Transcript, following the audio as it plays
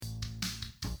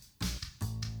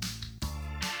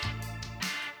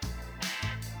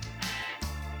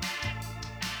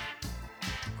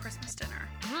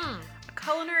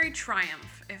culinary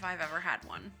triumph if I've ever had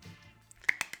one.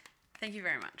 Thank you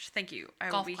very much. Thank you.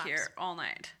 I will be here all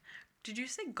night. Did you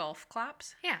say golf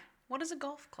claps? Yeah. What is a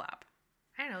golf clap?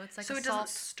 I don't know. It's like so it doesn't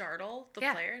startle the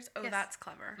players? Oh, yes. That's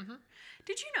clever. Mm-hmm.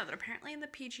 Did you know that apparently in the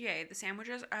PGA, the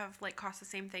sandwiches have like cost the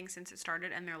same thing since it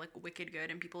started, and they're like wicked good,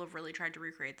 and people have really tried to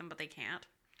recreate them, but they can't?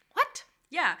 What?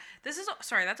 Yeah,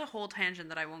 sorry, that's a whole tangent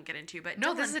that I won't get into, but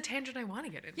no, this is a tangent I want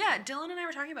to get into. Yeah, Dylan and I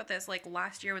were talking about this, like,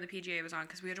 last year when the PGA was on,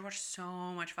 because we had to watch so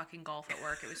much fucking golf at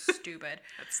work. It was stupid.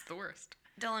 That's the worst.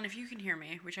 Dylan, if you can hear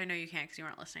me, which I know you can't because you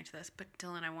aren't listening to this, but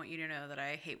Dylan, I want you to know that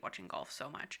I hate watching golf so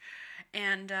much.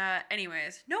 And,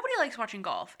 anyways, nobody likes watching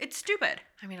golf. It's stupid.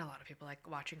 I mean, a lot of people like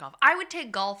watching golf. I would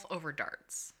take golf over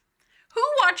darts. Who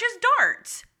watches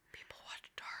darts? People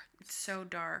watch darts. It's so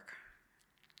dark.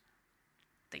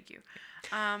 Thank you.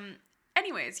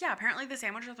 Anyways, yeah, apparently the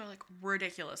sandwiches are, like,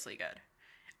 ridiculously good.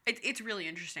 It's really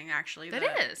interesting, actually. It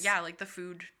is. Yeah, like, the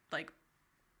food, like,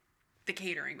 the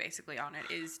catering, basically, on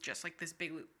it is just, like, this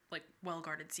big, like,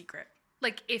 well-guarded secret.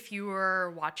 Like, if you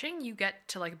were watching, you get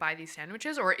to, like, buy these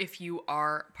sandwiches, or if you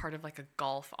are part of, like, a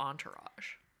golf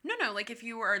entourage? No, like, if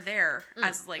you are there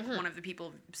as, like, one of the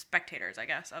people, spectators, I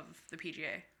guess, of the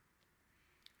PGA.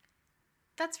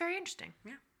 That's very interesting.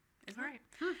 Yeah. All right.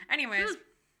 Anyways...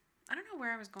 I don't know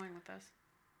where I was going with this.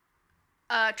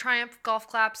 Triumph, golf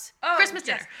claps, Christmas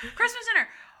dinner. Christmas dinner.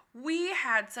 We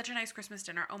had such a nice Christmas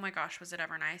dinner. Oh my gosh, was it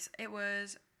ever nice. It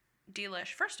was delish.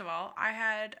 First of all, I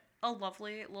had a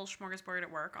lovely little smorgasbord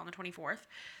at work on the 24th.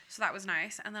 So that was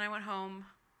nice. And then I went home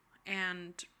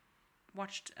and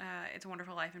watched It's a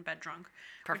Wonderful Life in bed drunk.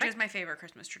 Perfect. Which is my favorite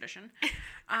Christmas tradition.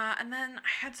 And then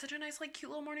I had such a nice, like, cute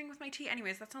little morning with my tea.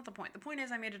 Anyways, that's not the point. The point is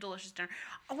I made a delicious dinner.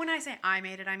 When I say I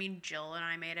made it, I mean Jill and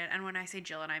I made it. And when I say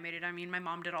Jill and I made it, I mean my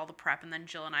mom did all the prep, and then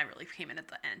Jill and I really came in at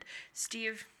the end.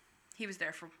 Steve, he was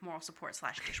there for moral support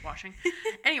 / dishwashing.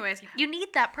 Anyways. You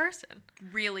need that person.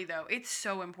 Really, though. It's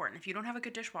so important. If you don't have a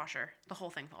good dishwasher, the whole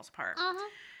thing falls apart. Uh-huh.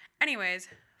 Anyways,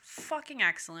 fucking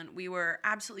excellent. We were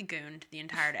absolutely gooned the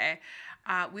entire day.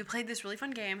 We played this really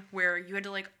fun game where you had to,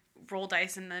 like, roll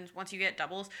dice, and then once you get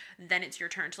doubles, then it's your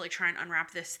turn to, like, try and unwrap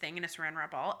this thing in a saran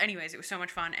wrap ball. Anyways, it was so much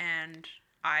fun, and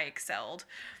I excelled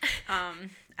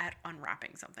at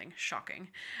unwrapping something. Shocking.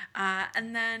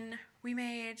 And then we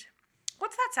made...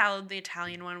 What's that salad, the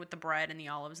Italian one with the bread and the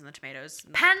olives and the tomatoes?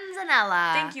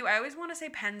 Panzanella. Thank you. I always want to say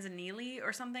panzanelli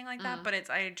or something like that, but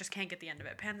I just can't get the end of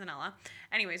it. Panzanella.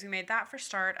 Anyways, we made that for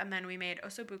start, and then we made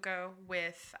ossobuco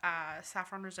with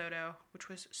saffron risotto, which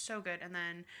was so good, and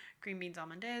then green beans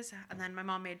almondaise, and then my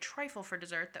mom made trifle for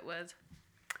dessert that was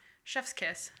chef's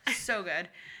kiss. So good.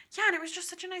 Yeah, and it was just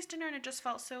such a nice dinner, and it just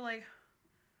felt so, like,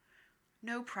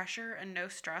 no pressure and no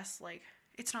stress. Like,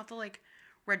 it's not the, like,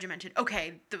 regimented,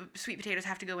 okay, the sweet potatoes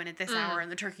have to go in at this hour,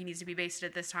 and the turkey needs to be basted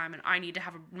at this time, and I need to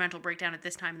have a mental breakdown at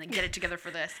this time, and then get it together for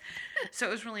this. So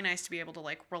it was really nice to be able to,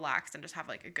 like, relax and just have,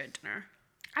 like, a good dinner.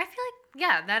 I feel like,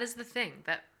 yeah, that is the thing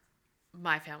that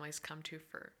my family's come to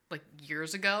for, like,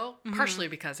 years ago. Partially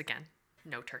because, again,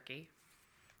 no turkey.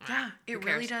 Yeah, it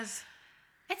really does.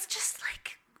 It's just,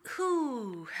 like,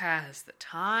 who has the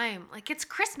time? Like, it's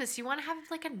Christmas. You want to have,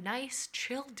 like, a nice,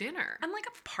 chill dinner. And, like,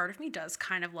 a part of me does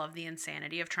kind of love the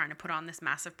insanity of trying to put on this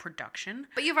massive production.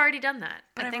 But you've already done that.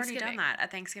 But I've already done that at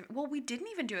Thanksgiving. Well, we didn't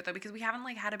even do it, though, because we haven't,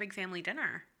 like, had a big family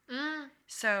dinner.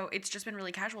 So it's just been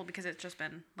really casual because it's just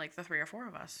been, like, the 3 or 4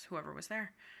 of us, whoever was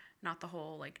there. Not the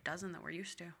whole, like, dozen that we're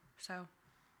used to. So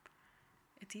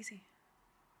it's easy.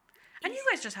 And you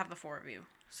guys just have the 4 of you.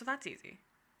 So that's easy.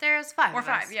 There's 5 Or of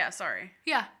 5, us. yeah, sorry.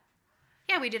 Yeah.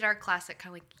 Yeah, we did our classic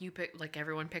kind of like you pick, like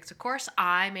everyone picks a course.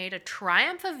 I made a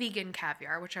Triumph of vegan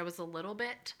caviar, which I was a little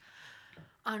bit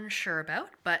unsure about,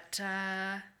 but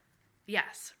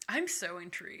yes. I'm so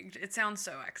intrigued. It sounds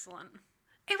so excellent.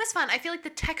 It was fun. I feel like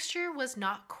the texture was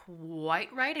not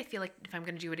quite right. I feel like if I'm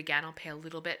going to do it again, I'll pay a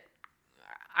little bit,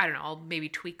 I don't know, I'll maybe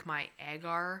tweak my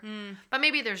agar. But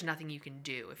maybe there's nothing you can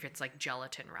do if it's like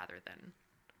gelatin rather than...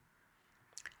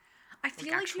 I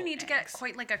feel like you need to get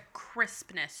quite like a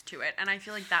crispness to it, and I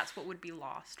feel like that's what would be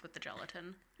lost with the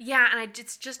gelatin. Yeah, and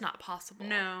it's just not possible.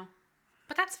 No.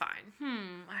 But that's fine.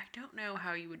 I don't know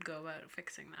how you would go about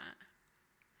fixing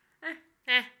that.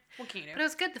 What can you do? But it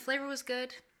was good. The flavor was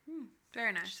good.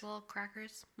 Very nice. Just little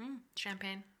crackers.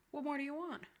 Champagne. What more do you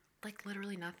want? Like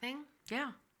literally nothing. Yeah.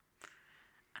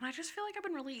 And I just feel like I've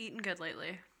been really eating good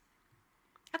lately.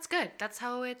 That's good. That's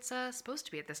how it's supposed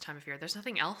to be at this time of year. There's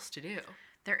nothing else to do.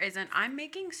 There isn't. I'm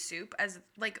making soup as,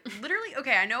 like, literally,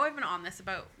 okay, I know I've been on this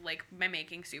about, like, my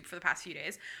making soup for the past few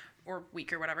days, or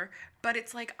week or whatever. But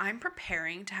it's like I'm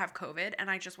preparing to have COVID and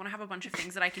I just want to have a bunch of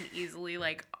things that I can easily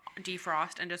like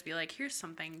defrost and just be like, here's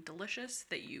something delicious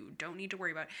that you don't need to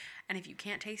worry about. And if you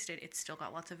can't taste it, it's still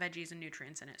got lots of veggies and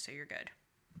nutrients in it, so you're good.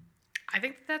 I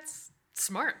think that's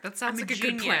smart. That sounds like a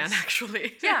genius. good plan,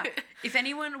 actually. Yeah. If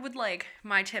anyone would like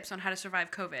my tips on how to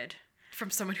survive COVID. From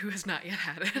someone who has not yet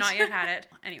had it. Not yet had it.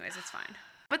 Anyways, it's fine.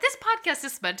 But this podcast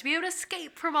is meant to be an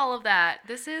escape from all of that.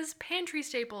 This is Pantry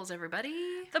Staples, everybody.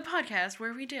 The podcast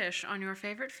where we dish on your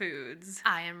favorite foods.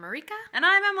 I am Marika. And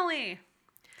I'm Emily.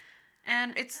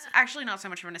 And it's actually not so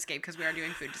much of an escape because we are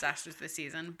doing food disasters this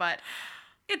season, but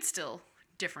it's still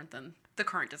different than the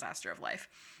current disaster of life.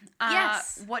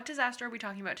 Yes. What disaster are we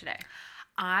talking about today?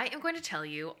 I am going to tell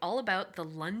you all about the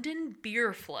London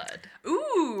beer flood.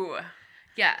 Ooh.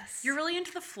 Yes. You're really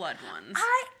into the flood ones.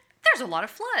 There's a lot of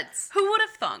floods. Who would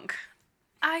have thunk?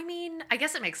 I mean, I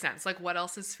guess it makes sense. Like, what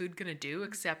else is food gonna do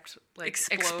except, like,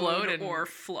 Explode and, or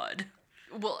flood.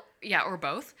 Well, yeah, or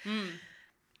both.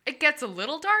 It gets a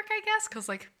little dark, I guess, because,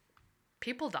 like,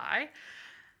 people die.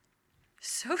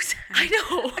 So sad. I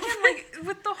know. Again, like,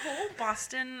 with the whole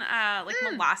Boston,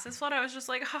 molasses flood, I was just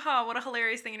like, haha, what a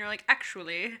hilarious thing. And you're like,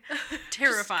 actually,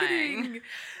 terrifying.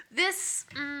 This,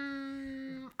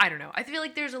 I don't know. I feel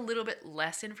like there's a little bit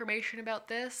less information about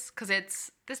this, because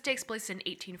this takes place in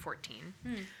 1814.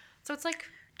 So it's like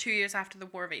 2 years after the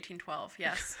War of 1812,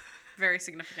 yes. Very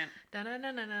significant.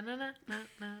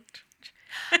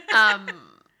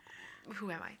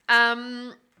 Who am I?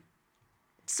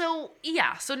 So,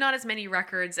 yeah, so not as many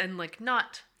records and, like,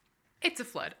 it's a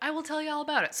flood. I will tell you all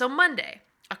about it. So, Monday,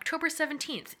 October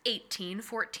 17th,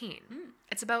 1814.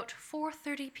 It's about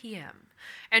 4:30 p.m.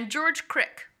 And George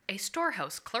Crick, a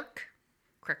storehouse clerk,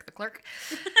 Crick the clerk,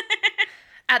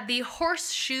 at the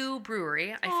Horseshoe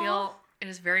Brewery. I feel it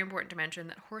is very important to mention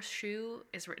that horseshoe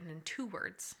is written in 2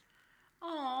 words.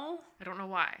 Oh. I don't know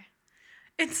why.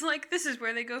 It's like, this is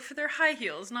where they go for their high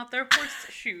heels, not their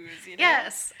horseshoes, you know?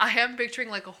 Yes. I am picturing,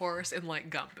 like, a horse in,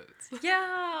 like, gumboots.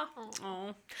 Yeah.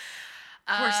 Oh.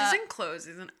 Horses in clothes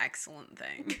is an excellent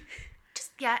thing.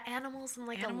 Just, yeah, animals in,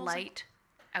 like, Animals a light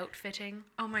outfitting.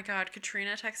 Oh my god,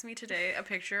 Katrina texted me today a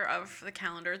picture of the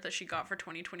calendar that she got for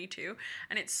 2022,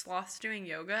 and it's sloths doing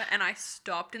yoga, and I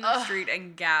stopped in the street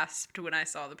and gasped when I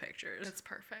saw the pictures. It's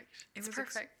perfect. It was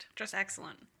perfect. Just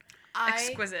excellent.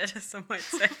 Exquisite, as some might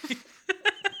say.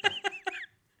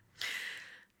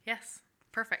 Yes,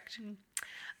 perfect.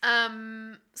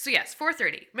 So yes,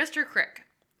 4:30. Mr. Crick.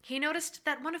 He noticed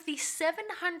that one of the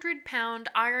 700-pound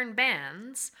iron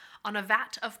bands on a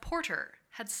vat of porter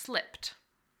had slipped.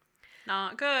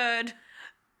 Not good.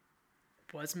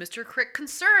 Was Mr. Crick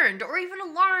concerned or even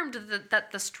alarmed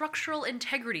that the structural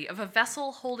integrity of a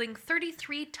vessel holding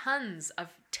 33 tons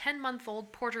of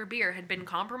 10-month-old porter beer had been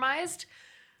compromised?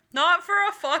 Not for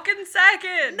a fucking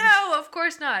second. No, of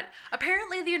course not.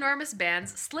 Apparently, the enormous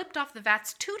bands slipped off the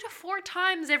vats 2 to 4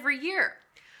 times every year.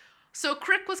 So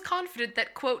Crick was confident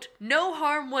that, quote, no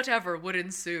harm whatever would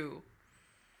ensue.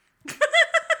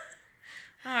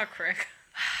 Oh, Crick.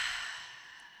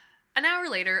 An hour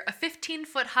later, a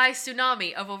 15-foot-high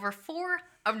tsunami of over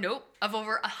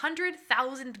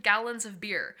 100,000 gallons of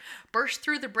beer burst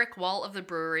through the brick wall of the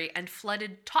brewery and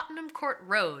flooded Tottenham Court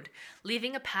Road,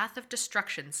 leaving a path of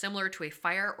destruction similar to a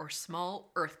fire or small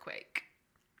earthquake.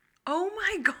 Oh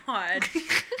my god.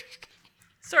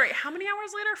 Sorry, how many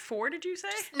hours later? 4, did you say?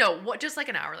 Just like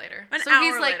an hour later. An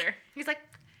hour later. He's like,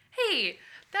 hey,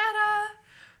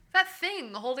 that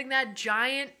thing holding that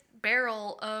giant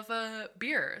barrel of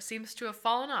beer seems to have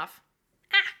fallen off.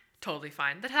 Totally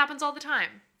fine. That happens all the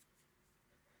time.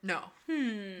 No.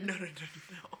 No.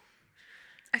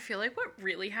 I feel like what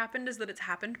really happened is that it's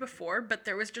happened before, but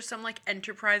there was just some, like,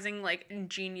 enterprising, like,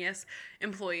 ingenious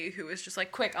employee who was just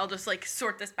like, quick, I'll just, like,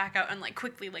 sort this back out and, like,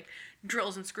 quickly, like,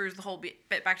 drills and screws the whole bit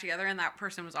back together, and that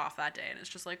person was off that day, and it's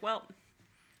just like, well,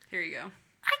 here you go.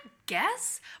 I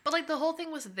guess. But, like, the whole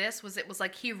thing was it was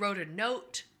like he wrote a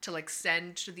note to, like,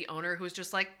 send to the owner who was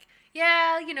just like,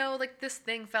 yeah, you know, like, this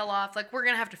thing fell off. Like, we're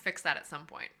gonna have to fix that at some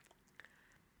point.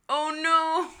 Oh,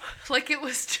 no. Like, it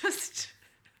was just...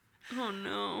 Oh,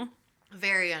 no.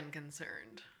 Very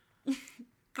unconcerned.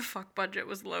 The fuck budget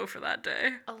was low for that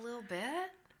day. A little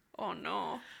bit? Oh,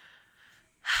 no.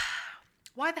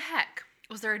 Why the heck?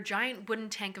 Was there a giant wooden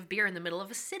tank of beer in the middle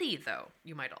of a city, though?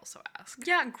 You might also ask.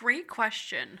 Yeah, great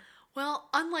question. Well,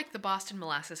 unlike the Boston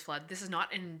molasses flood, this is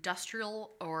not an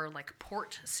industrial or, like,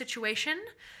 port situation.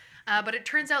 But it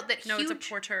turns out that No, it's a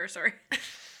porter, sorry.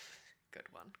 Good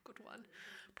one.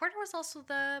 Porter was also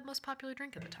the most popular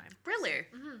drink at the time. Really?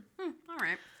 All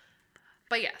right.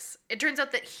 But yes, it turns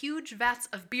out that huge vats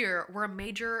of beer were a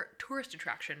major tourist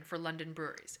attraction for London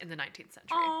breweries in the 19th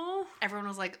century. Oh, Everyone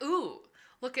was like, ooh,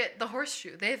 look at the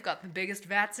Horseshoe. They've got the biggest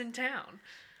vats in town.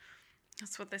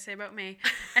 that's what they say about me.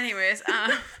 Anyways,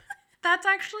 that's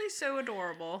actually so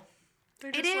adorable.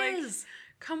 They're just is.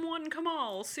 Come one, come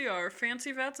all, see our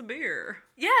fancy vats of beer.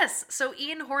 Yes. So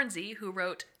Ian Hornsey, who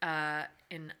wrote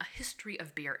in A History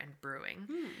of Beer and Brewing,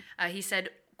 he said,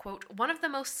 quote, "One of the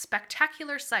most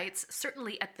spectacular sights,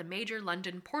 certainly at the major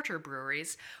London porter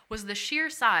breweries, was the sheer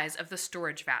size of the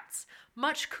storage vats,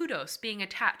 much kudos being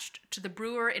attached to the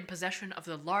brewer in possession of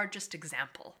the largest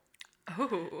example."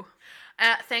 Oh.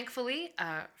 Thankfully,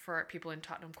 for our people in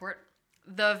Tottenham Court,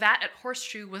 the vat at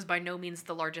Horseshoe was by no means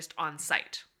the largest on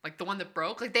site. Like, the one that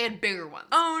broke, like, they had bigger ones.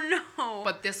 Oh, no.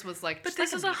 But this was, like, But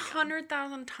this is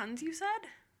 100,000 tons, you said?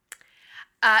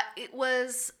 It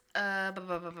was,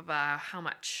 how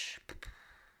much?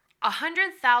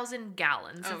 100,000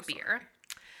 gallons of beer.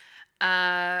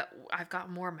 I've got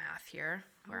more math here.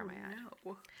 Where am I at?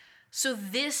 No. So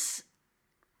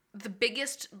the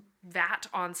biggest vat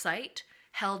on site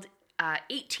held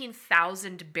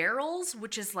 18,000 barrels,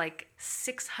 which is like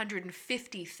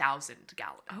 650,000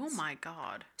 gallons. Oh my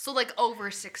god. So like over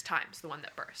 6 times the one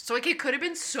that burst. So like it could have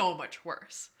been so much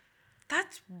worse.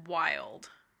 That's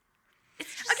wild.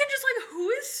 It's just... Again, just like,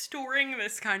 who is storing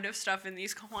this kind of stuff in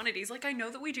these quantities? Like, I know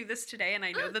that we do this today, and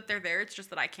I know that they're there, it's just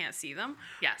that I can't see them.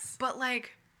 Yes. But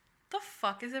like, the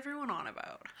fuck is everyone on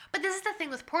about? But this is the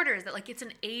thing with porter, is that like it's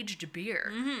an aged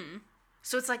beer. Mm-hmm.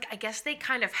 So it's like, I guess they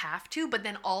kind of have to, but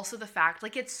then also the fact,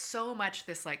 like, it's so much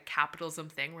this, like, capitalism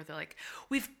thing where they're like,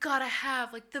 we've got to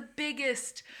have, like, the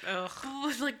biggest,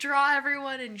 like, draw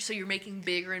everyone, and so you're making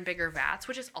bigger and bigger vats,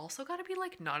 which has also got to be,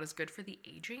 like, not as good for the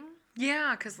aging.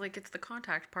 Yeah, because, like, it's the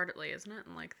contact partly, isn't it?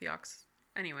 And, like, the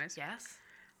anyways. Yes.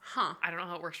 Huh. I don't know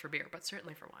how it works for beer, but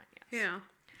certainly for wine, yes. Yeah.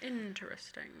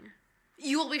 Interesting.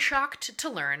 You will be shocked to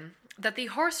learn that the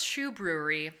Horseshoe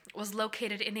Brewery was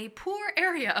located in a poor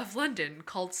area of London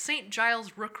called St.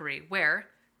 Giles Rookery, where,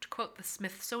 to quote the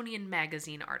Smithsonian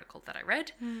Magazine article that I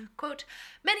read, quote,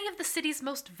 "Many of the city's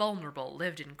most vulnerable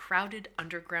lived in crowded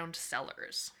underground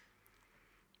cellars."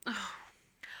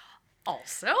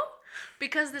 Also,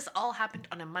 because this all happened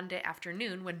on a Monday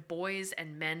afternoon when boys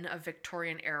and men of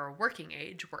Victorian-era working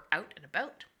age were out and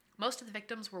about, most of the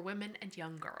victims were women and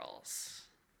young girls.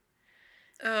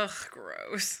 Ugh,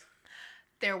 gross.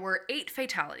 There were 8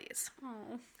 fatalities,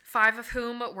 Oh. 5 of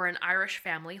whom were an Irish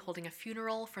family holding a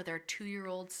funeral for their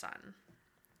 2-year-old son.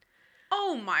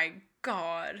 Oh my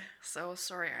god. So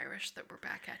sorry, Irish, that we're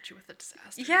back at you with the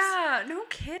disasters. Yeah, no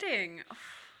kidding.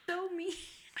 So mean.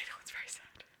 I know, it's very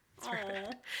sad. It's very Aw.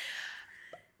 bad.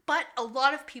 But a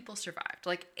lot of people survived.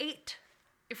 Like 8,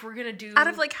 if we're gonna do... Out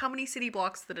of, like, how many city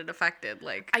blocks that it affected?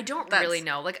 Like, I don't really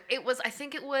know. Like, I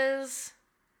think it was...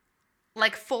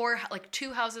 Like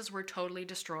 2 houses were totally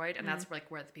destroyed, and that's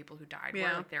like where the people who died were.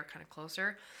 Like, they're kind of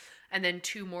closer, and then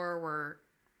 2 more were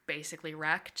basically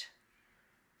wrecked.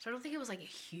 So I don't think it was like a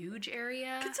huge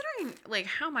area. Considering like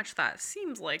how much that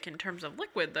seems like in terms of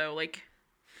liquid, though, like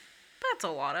that's a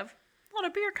lot of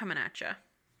beer coming at you.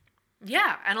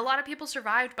 Yeah, and a lot of people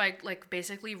survived by like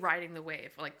basically riding the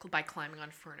wave, like by climbing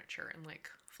on furniture and like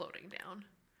floating down.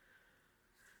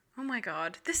 Oh my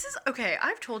god. This is... Okay,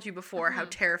 I've told you before how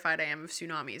terrified I am of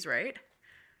tsunamis, right?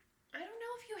 I don't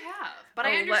know if you have, but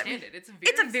I understand it. It's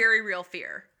a very real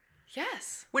fear.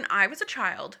 Yes. When I was a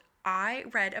child, I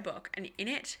read a book, and in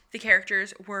it, the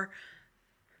characters were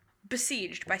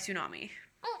besieged by tsunami.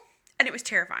 And it was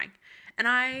terrifying. And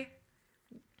I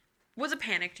was a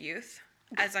panicked youth,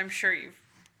 as I'm sure you've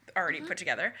already put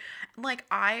together. Like,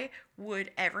 I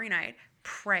would every night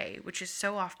pray, which is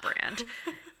so off-brand,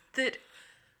 that...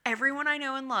 everyone I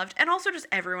know and loved, and also just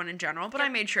everyone in general, but I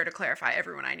made sure to clarify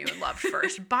everyone I knew and loved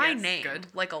first, by name,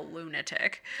 like a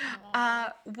lunatic,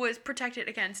 was protected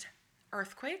against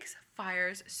earthquakes,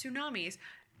 fires, tsunamis,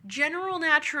 general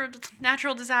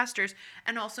natural disasters,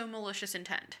 and also malicious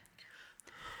intent.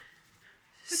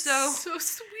 So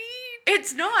sweet.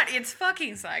 It's not. It's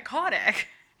fucking psychotic.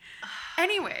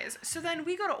 Anyways, so then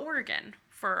we go to Oregon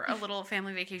for a little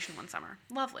family vacation one summer.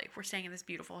 Lovely. We're staying in this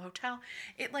beautiful hotel.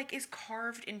 It like is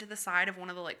carved into the side of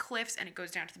one of the like cliffs, and it goes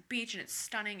down to the beach, and it's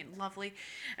stunning and lovely,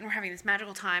 and we're having this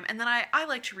magical time. And then I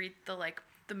like to read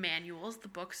the manuals, the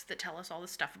books that tell us all the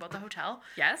stuff about the hotel.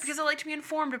 Yes. Because I like to be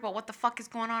informed about what the fuck is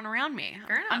going on around me.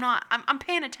 Fair enough. I'm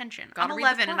paying attention. I'm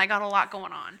 11 and I got a lot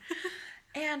going on.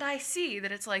 And I see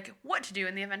that it's like, what to do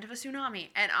in the event of a tsunami.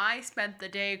 And I spent the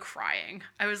day crying.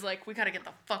 I was like, we gotta get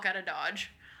the fuck out of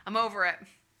Dodge. I'm over it.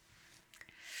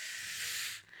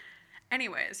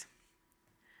 Anyways,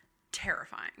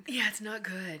 terrifying. Yeah, it's not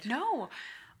good. No.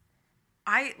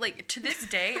 I, like, to this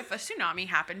day, if a tsunami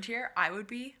happened here, I would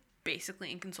be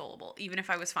basically inconsolable, even if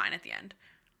I was fine at the end.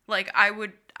 Like, I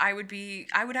would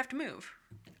have to move.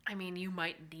 I mean, you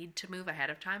might need to move ahead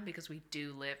of time because we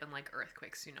do live in, like,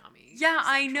 earthquake tsunami. Yeah,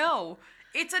 central. I know.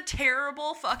 It's a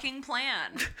terrible fucking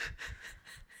plan.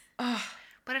 Ugh.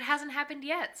 But it hasn't happened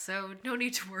yet, so no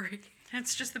need to worry.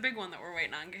 It's just the big one that we're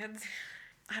waiting on, kids.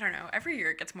 I don't know. Every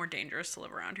year it gets more dangerous to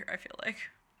live around here, I feel like.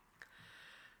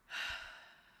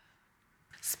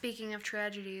 Speaking of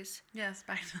tragedies. Yes,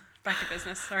 back to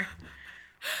business, sorry.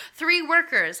 3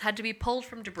 workers had to be pulled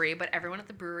from debris, but everyone at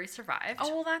the brewery survived.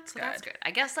 Oh, well, that's good. That's good.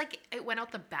 I guess, like, it went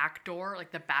out the back door,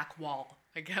 like the back wall,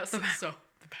 I guess. So,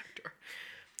 the back door.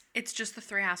 It's just the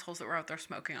 3 assholes that were out there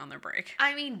smoking on their break.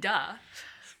 I mean, duh.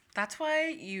 That's why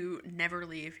you never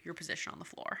leave your position on the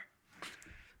floor.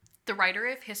 The writer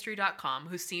of History.com,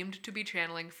 who seemed to be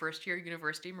channeling first-year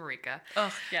university Marika,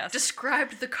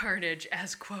 described the carnage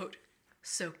as, quote,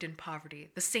 soaked in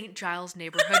poverty. The St. Giles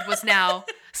neighborhood was now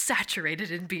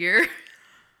saturated in beer.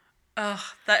 Ugh,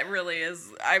 that really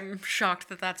is. I'm shocked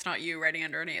that that's not you writing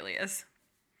under an alias.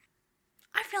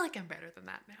 I feel like I'm better than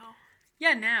that now.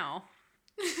 Yeah, now.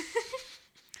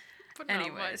 But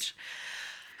anyways.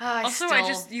 Also,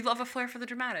 you love a flair for the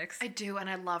dramatics. I do, and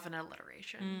I love an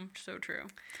alliteration. So true.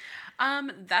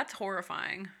 That's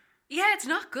horrifying. Yeah, it's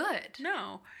not good.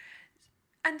 No.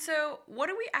 And so, what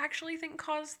do we actually think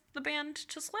caused the band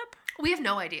to slip? We have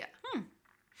no idea.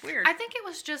 Weird. I think it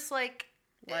was just like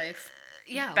life.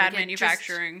 Yeah. Bad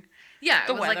manufacturing.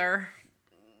 The weather.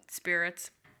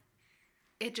 Spirits.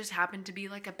 It just happened to be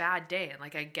like a bad day. And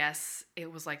like, I guess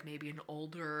it was like maybe an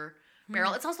older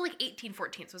barrel. It's also like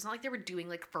 1814. So it's not like they were doing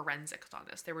like forensics on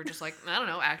this. They were just like, I don't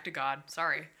know, act of God.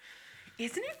 Sorry.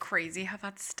 Isn't it crazy how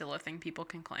that's still a thing people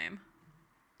can claim?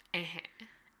 Uh-huh.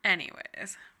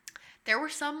 Anyways. There were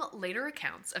some later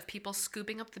accounts of people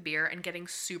scooping up the beer and getting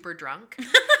super drunk.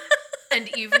 And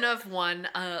even of one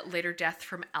later death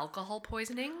from alcohol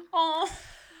poisoning. Oh.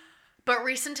 But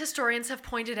recent historians have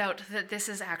pointed out that this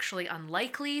is actually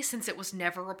unlikely since it was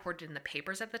never reported in the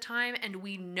papers at the time, and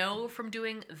we know from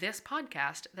doing this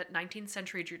podcast that 19th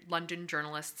century London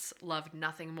journalists loved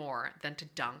nothing more than to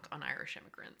dunk on Irish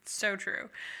immigrants. So true.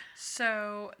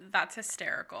 So that's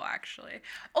hysterical, actually.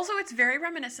 Also, it's very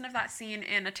reminiscent of that scene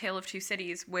in A Tale of Two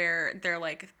Cities where they're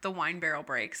like, the wine barrel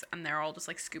breaks and they're all just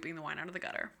like scooping the wine out of the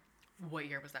gutter. What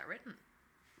year was that written?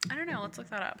 I don't know. Let's look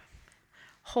that up.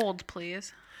 Hold,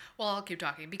 please. Well, I'll keep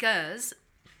talking because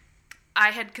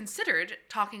I had considered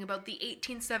talking about the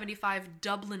 1875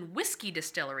 Dublin whiskey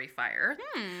distillery fire,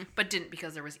 but didn't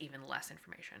because there was even less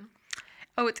information.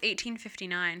 Oh, it's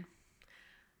 1859.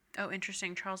 Oh,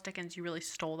 interesting. Charles Dickens, you really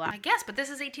stole that. I guess, but this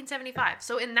is 1875.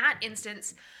 So in that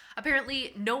instance,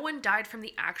 apparently no one died from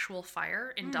the actual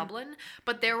fire in Dublin,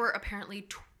 but there were apparently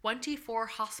 24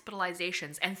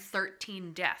 hospitalizations and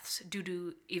 13 deaths due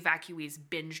to evacuees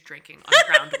binge drinking on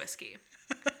ground whiskey.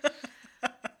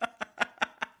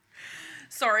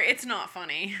 Sorry, it's not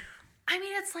funny. I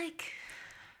mean, it's a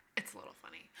little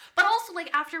funny. But also, like,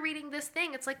 after reading this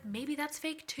thing, it's like, maybe that's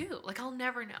fake too. Like, I'll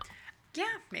never know. Yeah,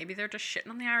 maybe they're just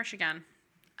shitting on the Irish again.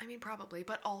 I mean, probably.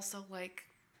 But also, like,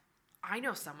 I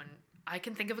know someone, I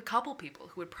can think of a couple people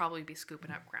who would probably be scooping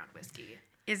up ground whiskey.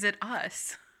 Is it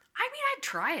us? I mean, I'd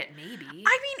try it, maybe. I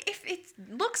mean, if it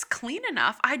looks clean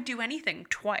enough, I'd do anything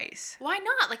twice. Why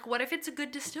not? Like, what if it's a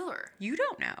good distiller? You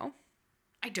don't know.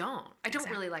 I don't. I don't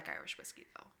really like Irish whiskey,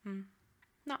 though.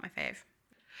 Not my fave.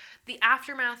 The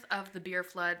aftermath of the beer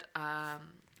flood,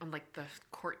 and like the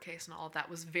court case and all of that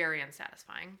was very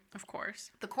unsatisfying. Of course.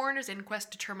 The coroner's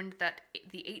inquest determined that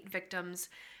the 8 victims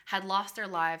had lost their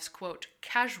lives, quote,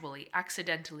 casually,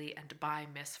 accidentally, and by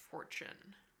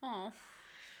misfortune. Oh.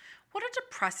 What a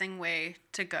depressing way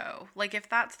to go. Like, if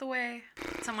that's the way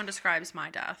someone describes my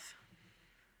death.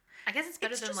 I guess it's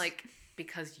better than, like,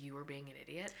 because you were being an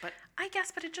idiot, but... I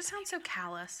guess, but it just sounds so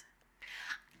callous.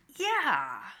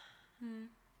 Yeah.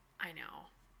 I know.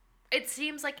 It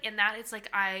seems like in that, it's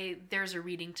like there's a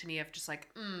reading to me of just like,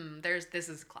 this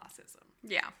is classism.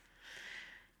 Yeah.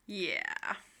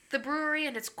 Yeah. The brewery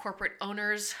and its corporate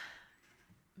owners,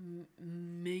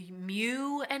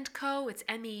 Mew & Co., it's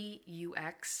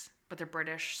MEUX, but they're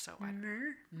British, so I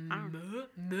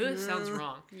don't sounds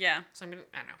wrong. Yeah. So I don't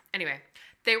know. Anyway,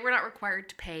 they were not required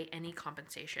to pay any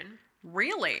compensation.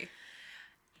 Really?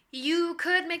 You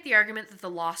could make the argument that the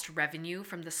lost revenue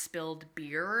from the spilled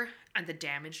beer and the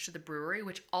damage to the brewery,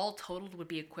 which all totaled would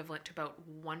be equivalent to about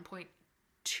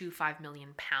 1.25 million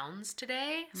pounds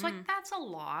today. So, like, that's a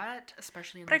lot,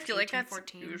 especially in, but I feel like that's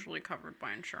 1814. usually covered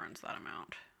by insurance, that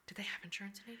amount. Did they have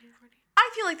insurance in 1814? I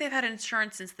feel like they've had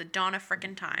insurance since the dawn of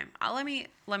frickin' time. Let me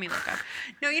look up.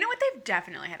 No, you know what? They've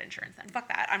definitely had insurance then. Fuck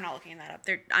that. I'm not looking that up.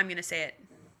 I'm gonna say it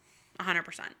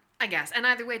 100%. I guess. And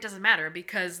either way, it doesn't matter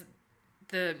because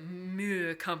the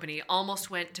Meux company almost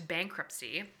went to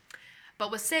bankruptcy, but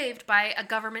was saved by a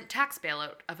government tax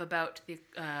bailout of about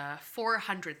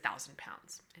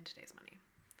 £400,000 in today's money.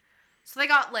 So they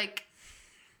got like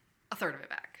a third of it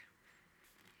back.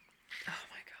 Oh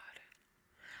my god.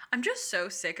 I'm just so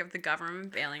sick of the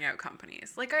government bailing out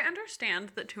companies. Like, I understand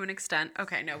that to an extent.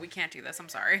 Okay, no, we can't do this. I'm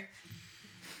sorry.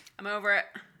 I'm over it.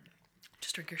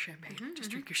 Just drink your champagne. Just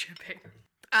drink your champagne.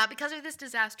 Because of this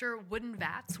disaster, wooden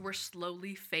vats were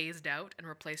slowly phased out and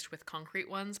replaced with concrete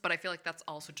ones, but I feel like that's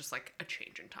also just like a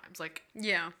change in times. Like,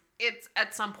 yeah, it's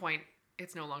at some point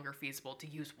it's no longer feasible to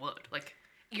use wood. Like,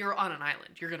 you're on an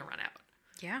island, you're gonna run out.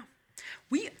 Yeah,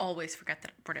 we always forget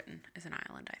that Britain is an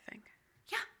island. I think.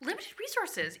 Yeah, limited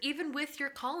resources, even with your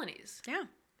colonies. Yeah,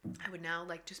 I would now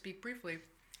like to speak briefly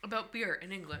about beer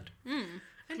in England.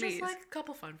 And please. just like a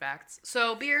couple fun facts.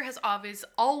 So beer has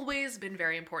always been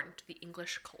very important to the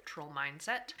English cultural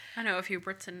mindset. I know a few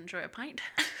Brits enjoy a pint.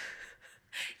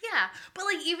 Yeah, but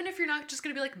like even if you're not just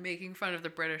gonna be like making fun of the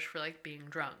British for like being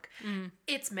drunk,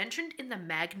 it's mentioned in the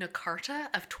Magna Carta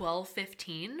of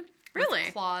 1215. Really?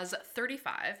 With clause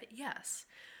 35, yes,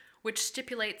 which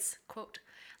stipulates, quote,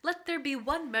 "Let there be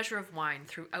one measure of wine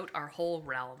throughout our whole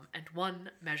realm, and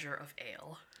one measure of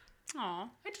ale." Aw.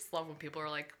 I just love when people are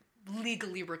like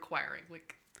legally requiring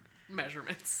like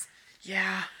measurements.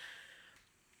 Yeah.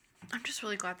 I'm just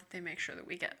really glad that they make sure that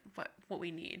we get what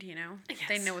we need, you know? Yes.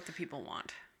 They know what the people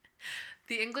want.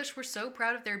 The English were so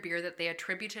proud of their beer that they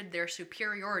attributed their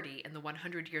superiority in the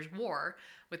 100 Years' War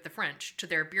with the French to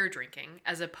their beer drinking,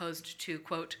 as opposed to,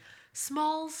 quote,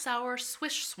 "small, sour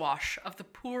swish swash of the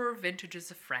poor vintages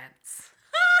of France."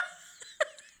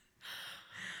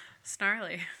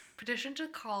 Snarly. Petition to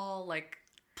call, like,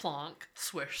 plonk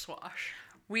swish swash.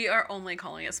 We are only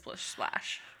calling it splish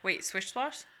splash. Wait, swish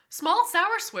splash? Small,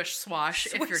 sour swish swash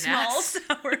if you're nasty.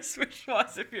 Small, sour swish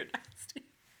swash if you're nasty.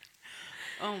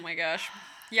 Oh my gosh.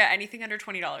 Yeah, anything under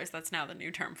 $20, that's now the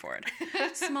new term for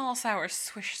it. Small, sour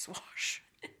swish swash.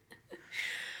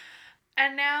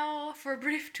 And now for a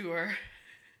brief tour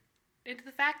into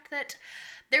the fact that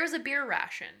there was a beer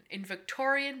ration in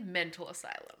Victorian mental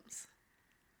asylums.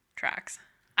 Tracks.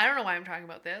 I don't know why I'm talking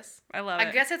about this. I love it.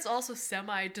 I guess it's also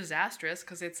semi-disastrous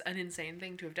because it's an insane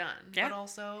thing to have done. Yeah. But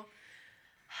also,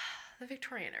 the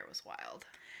Victorian era was wild.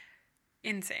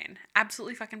 Insane.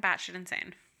 Absolutely fucking batshit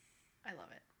insane. I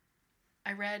love it.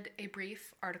 I read a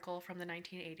brief article from the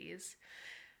 1980s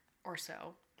or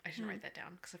so. I didn't write that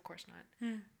down because of course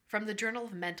not. From the Journal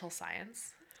of Mental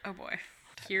Science. Oh boy.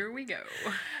 Here we go.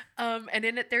 And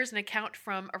in it there's an account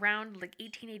from around like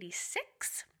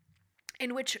 1886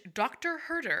 in which Dr.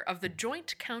 Herder of the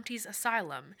Joint Counties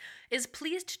Asylum is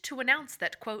pleased to announce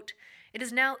that, quote, "It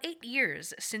is now 8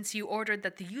 years since you ordered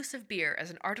that the use of beer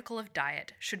as an article of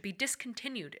diet should be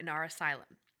discontinued in our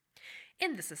asylum.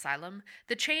 In this asylum,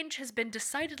 the change has been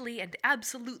decidedly and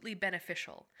absolutely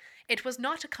beneficial. It was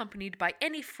not accompanied by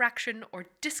any fraction or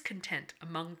discontent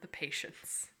among the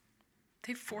patients."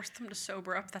 They forced them to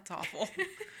sober up. That's awful.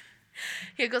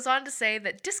 He goes on to say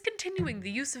that discontinuing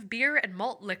the use of beer and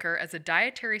malt liquor as a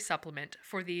dietary supplement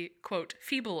for the, quote,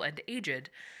 "feeble and aged,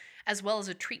 as well as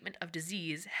a treatment of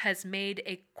disease, has made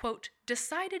a, quote,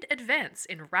 decided advance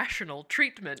in rational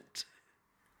treatment."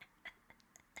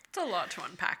 It's a lot to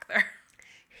unpack there.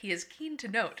 He is keen to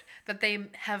note that they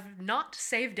have not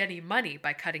saved any money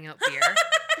by cutting out beer.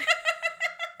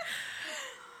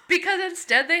 Because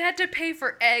instead they had to pay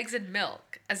for eggs and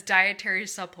milk as dietary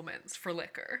supplements for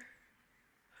liquor.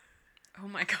 Oh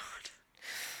my god.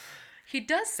 He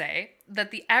does say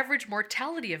that the average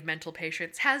mortality of mental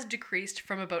patients has decreased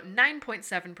from about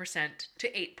 9.7%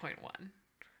 to 8.1%.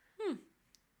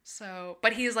 So,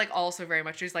 but he's like also very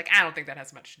much, he's like, I don't think that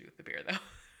has much to do with the beer though.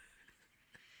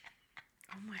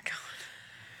 Oh my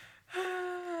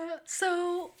god.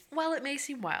 So, while it may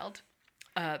seem wild,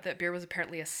 that beer was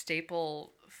apparently a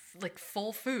staple, like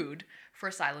full food for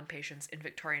asylum patients in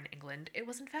Victorian England, it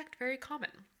was in fact very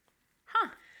common. Huh.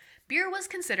 Beer was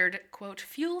considered, quote,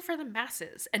 fuel for the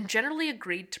masses, and generally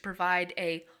agreed to provide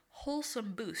a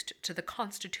wholesome boost to the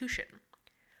constitution,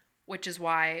 which is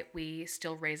why we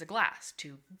still raise a glass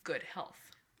to good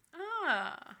health.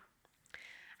 Ah.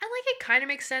 And like it kind of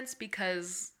makes sense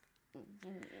because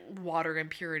water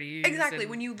impurities. Exactly.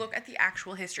 When you look at the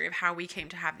actual history of how we came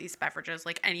to have these beverages,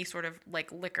 like any sort of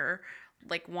like liquor,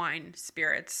 like wine,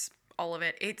 spirits, all of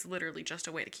it, it's literally just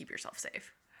a way to keep yourself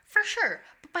safe. For sure.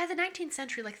 But by the 19th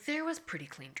century, like there was pretty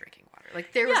clean drinking water.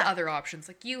 Like there was other options.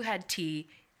 Like you had tea,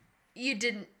 you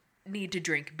didn't need to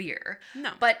drink beer.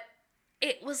 No. But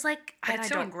it was like... But it's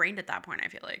so ingrained at that point, I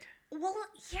feel like. Well,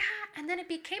 yeah, and then it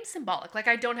became symbolic. Like,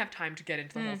 I don't have time to get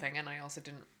into the whole thing, and I also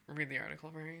didn't read the article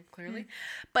very clearly.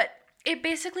 But it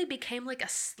basically became like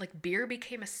beer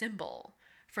became a symbol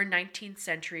for 19th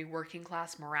century working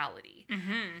class morality.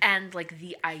 And, like,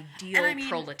 the ideal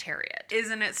proletariat.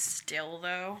 Isn't it still,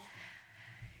 though?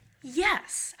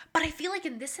 Yes. But I feel like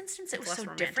in this instance, it was so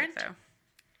different. Though.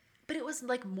 But it was,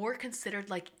 like, more considered,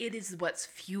 like, it is what's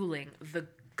fueling the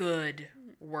good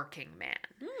working man.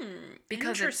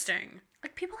 Because interesting.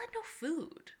 Like, people had no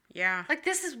food. Yeah. Like,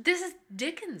 this is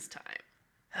Dickens'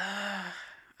 time.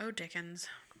 Oh, Dickens.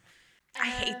 I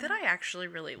hate that I actually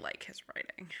really like his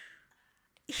writing.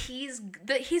 He's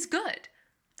good.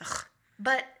 Ugh.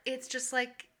 But it's just,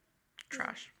 like...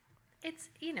 Trash. It's,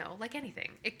 like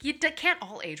anything. You can't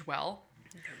all age well.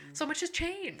 No. So much has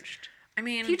changed. I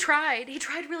mean... He tried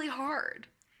really hard.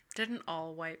 Didn't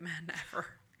all white men ever?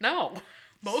 No.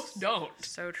 Most don't.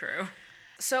 So true.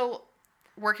 So,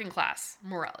 working class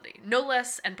morality. No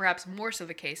less and perhaps more so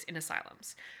the case in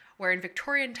asylums, where in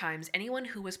Victorian times, anyone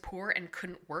who was poor and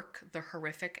couldn't work the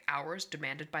horrific hours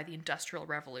demanded by the Industrial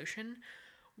Revolution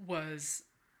was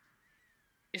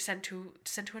sent to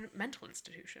a mental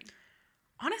institution.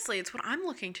 Honestly, it's what I'm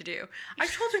looking to do.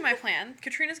 I've told you my plan.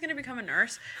 Katrina's going to become a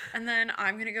nurse, and then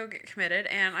I'm going to go get committed,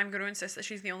 and I'm going to insist that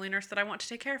she's the only nurse that I want to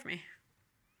take care of me.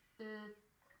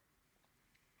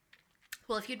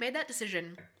 Well, if you'd made that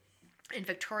decision in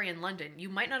Victorian London, you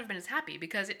might not have been as happy,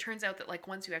 because it turns out that, like,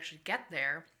 once you actually get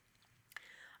there,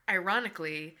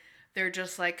 ironically, they're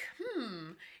just like,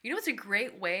 what's a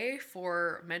great way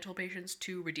for mental patients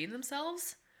to redeem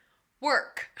themselves?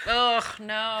 Work. Ugh,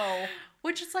 no.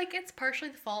 Which is, like, it's partially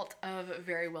the fault of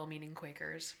very well-meaning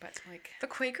Quakers, but, like... The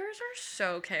Quakers are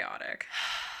so chaotic.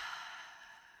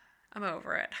 I'm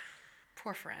over it.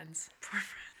 Poor friends. Poor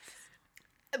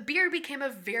friends. Beer became a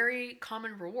very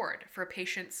common reward for a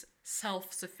patient's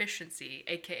self-sufficiency,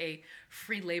 aka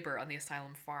free labor on the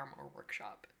asylum farm or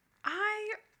workshop.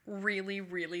 I really,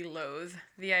 really loathe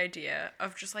the idea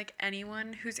of just, like,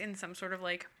 anyone who's in some sort of,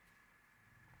 like,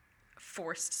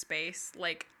 forced space,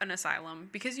 like an asylum,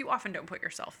 because you often don't put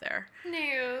yourself there.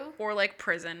 No. Or, like,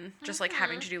 prison, just, like,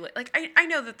 having to do, like, I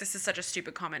know that this is such a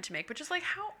stupid comment to make, but just, like,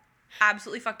 how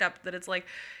absolutely fucked up that it's like,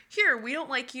 here, we don't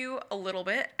like you a little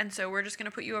bit, and so we're just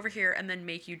gonna put you over here and then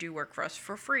make you do work for us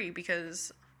for free,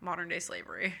 because modern day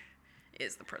slavery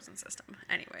is the prison system.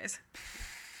 Anyways.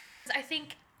 I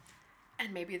think,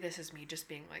 and maybe this is me just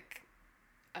being, like,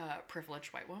 a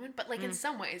privileged white woman, but, like, in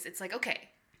some ways, it's like, okay,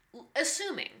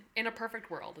 assuming in a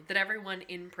perfect world that everyone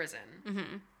in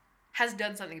prison has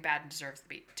done something bad and deserves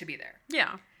to be there.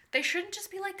 Yeah. They shouldn't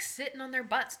just be, like, sitting on their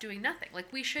butts doing nothing.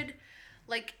 Like, we should,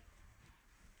 like,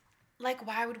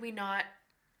 why would we not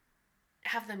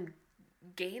have them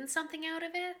gain something out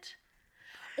of it?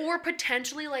 Or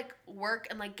potentially, like, work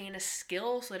and, like, gain a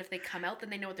skill so that if they come out, then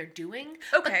they know what they're doing.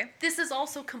 Okay. But this is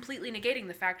also completely negating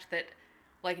the fact that,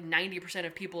 like, 90%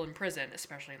 of people in prison,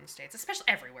 especially in the States, especially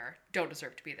everywhere, don't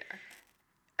deserve to be there.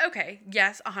 Okay,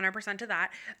 yes, 100% to that.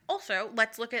 Also,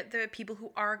 let's look at the people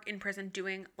who are in prison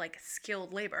doing, like,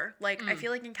 skilled labor. Like, I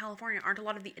feel like in California, aren't a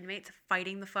lot of the inmates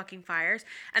fighting the fucking fires?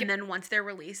 And then once they're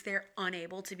released, they're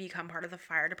unable to become part of the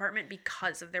fire department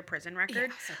because of their prison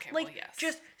record. Yes, okay, like, well, yes.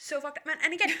 just so fucked up.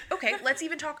 And again, okay, let's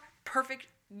even talk perfect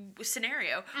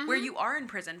scenario where you are in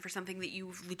prison for something that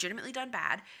you've legitimately done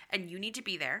bad and you need to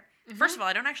be there. First of all,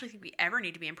 I don't actually think we ever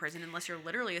need to be in prison unless you're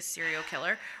literally a serial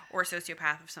killer or a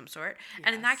sociopath of some sort. Yes.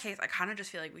 And in that case, I kind of just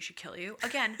feel like we should kill you.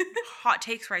 Again, hot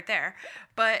takes right there.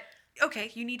 But,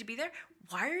 okay, you need to be there.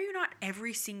 Why are you not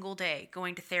every single day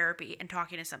going to therapy and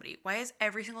talking to somebody? Why is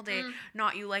every single day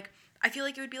not you, like, I feel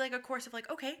like it would be like a course of, like,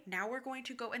 okay, now we're going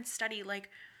to go and study, like,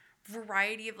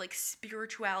 variety of, like,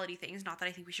 spirituality things. Not that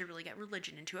I think we should really get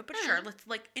religion into it, but sure,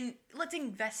 let's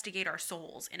investigate our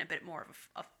souls in a bit more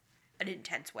of an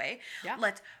intense way. Yeah.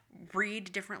 Let's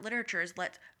read different literatures.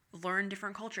 Let's learn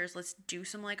different cultures. Let's do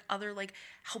some, like, other, like,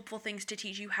 helpful things to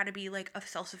teach you how to be, like, a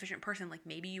self-sufficient person. Like,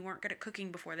 maybe you weren't good at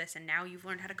cooking before this and now you've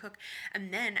learned how to cook.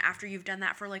 And then after you've done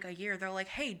that for, like, a year, they're like,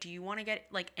 hey, do you want to get,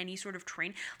 like, any sort of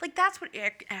train? Like, that's what,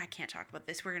 I can't talk about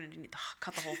this. We're going to need to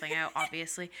cut the whole thing out,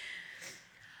 obviously.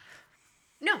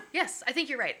 No, yes, I think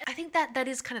you're right. I think that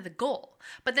is kind of the goal.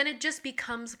 But then it just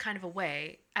becomes kind of a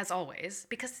way, as always,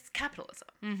 because it's capitalism.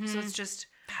 So it's just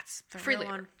that's the free real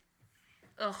labor. One.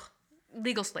 Ugh,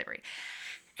 legal slavery.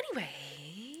 Anyway,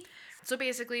 so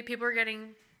basically people are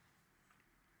getting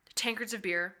tankards of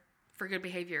beer for good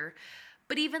behavior.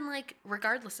 But even, like,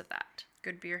 regardless of that.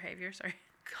 Good behavior, sorry.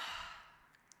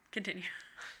 Continue.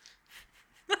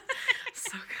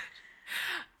 So good.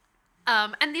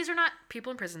 And these are not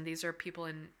people in prison. These are people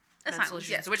in mental Asylums,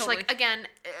 yes, which, totally. like, again,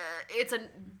 it's the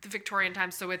Victorian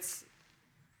times, so it's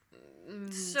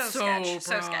So sketch.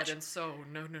 So broad sketch. and so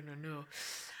no.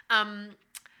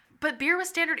 But beer was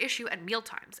standard issue at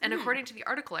mealtimes, and according to the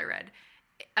article I read,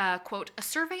 quote, a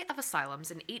survey of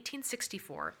asylums in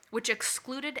 1864, which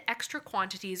excluded extra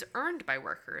quantities earned by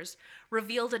workers,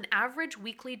 revealed an average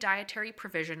weekly dietary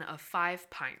provision of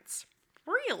 5 pints,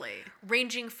 Really?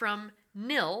 ranging from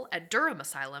nil at Durham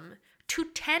Asylum to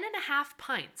 10.5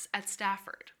 pints at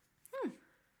Stafford.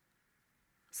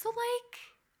 So, like,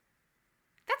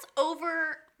 that's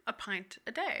over A pint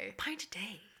a day. a pint a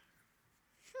day,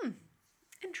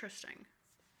 Interesting.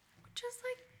 which is,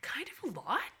 like, kind of a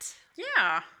lot.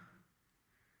 Yeah.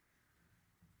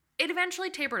 It eventually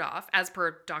tapered off, as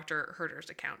per Dr. Herder's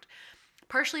account,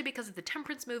 partially because of the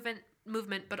temperance movement,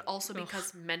 but also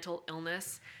because mental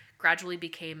illness gradually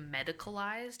became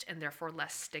medicalized and therefore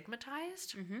less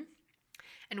stigmatized.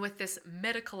 And with this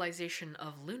medicalization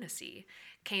of lunacy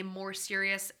came more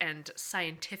serious and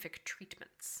scientific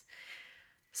treatments.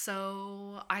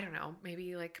 So, I don't know,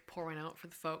 maybe like pour one out for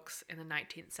the folks in the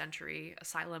 19th century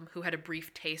asylum who had a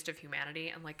brief taste of humanity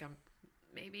and like a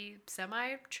maybe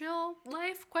semi-chill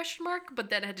life, question mark, but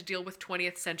then had to deal with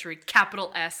 20th century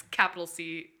capital S, capital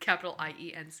C, capital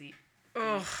IENC.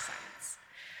 Ugh.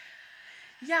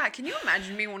 Yeah, can you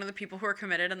imagine being one of the people who are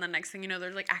committed and the next thing you know,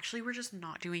 they're like, actually, we're just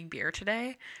not doing beer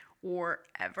today or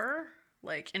ever?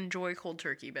 Like, enjoy cold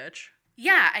turkey, bitch.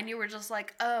 Yeah, and you were just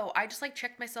like, oh, I just like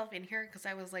checked myself in here because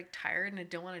I was like tired and I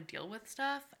don't want to deal with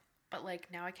stuff, but like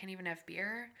now I can't even have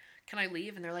beer. Can I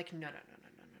leave? And they're like, no.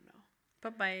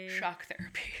 Bye-bye. Shock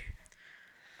therapy.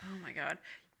 Oh my god.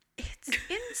 It's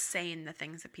insane the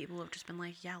things that people have just been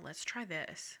like, yeah, let's try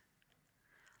this.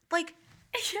 Like,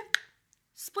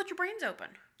 split your brains open.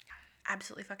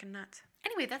 Absolutely fucking nuts.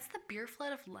 Anyway, that's the beer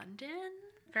flood of London.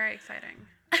 Very exciting.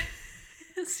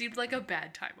 It seemed like a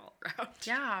bad time all around.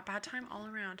 Yeah, bad time all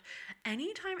around.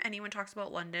 Anytime anyone talks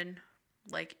about London,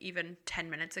 like even 10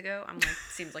 minutes ago, I'm like,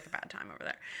 seems like a bad time over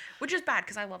there. Which is bad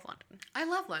because I love London. I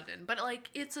love London, but like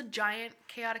it's a giant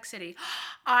chaotic city.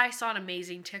 I saw an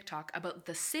amazing TikTok about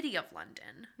the city of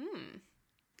London.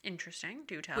 Interesting.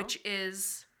 Do tell. Which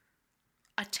is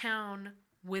a town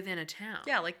within a town.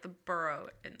 Yeah, like the borough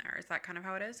in there. Is that kind of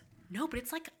how it is? No, but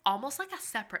it's like almost like a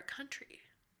separate country.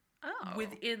 Oh.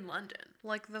 Within London.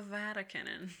 Like the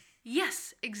Vatican.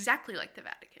 Yes, exactly like the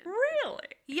Vatican. Really?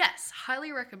 Yes,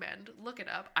 highly recommend. Look it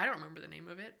up. I don't remember the name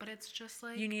of it, but it's just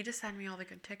like... You need to send me all the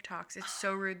good TikToks. It's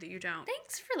so rude that you don't.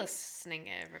 Thanks for listening,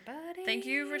 everybody. Thank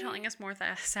you for telling us more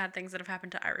sad things that have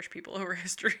happened to Irish people over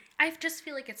history. I just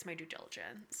feel like it's my due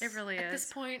diligence. It really is. At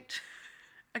this point.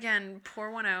 Again,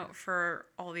 pour one out for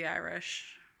all the Irish.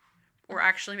 Or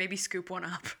actually maybe scoop one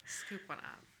up. Scoop one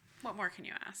up. What more can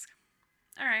you ask?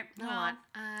 All right. Not Well, a lot.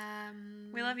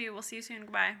 we love you. We'll see you soon.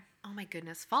 Goodbye. Oh my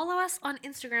goodness. Follow us on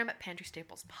Instagram at Pantry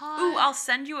Staples Pod. Ooh, I'll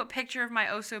send you a picture of my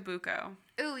Osso Buco.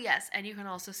 Ooh, yes. And you can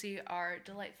also see our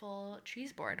delightful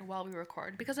cheese board while we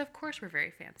record, because of course we're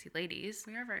very fancy ladies.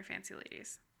 We are very fancy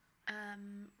ladies.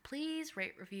 Please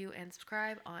rate, review, and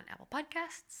subscribe on Apple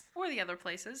Podcasts. Or the other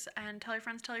places. And tell your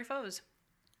friends, tell your foes.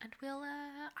 And we'll,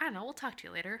 I don't know, we'll talk to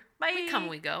you later. Bye. We come,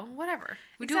 we go. Whatever.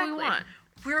 We do Exactly. what we want.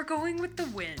 We're going with the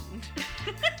wind.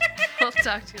 We'll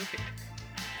talk to you later.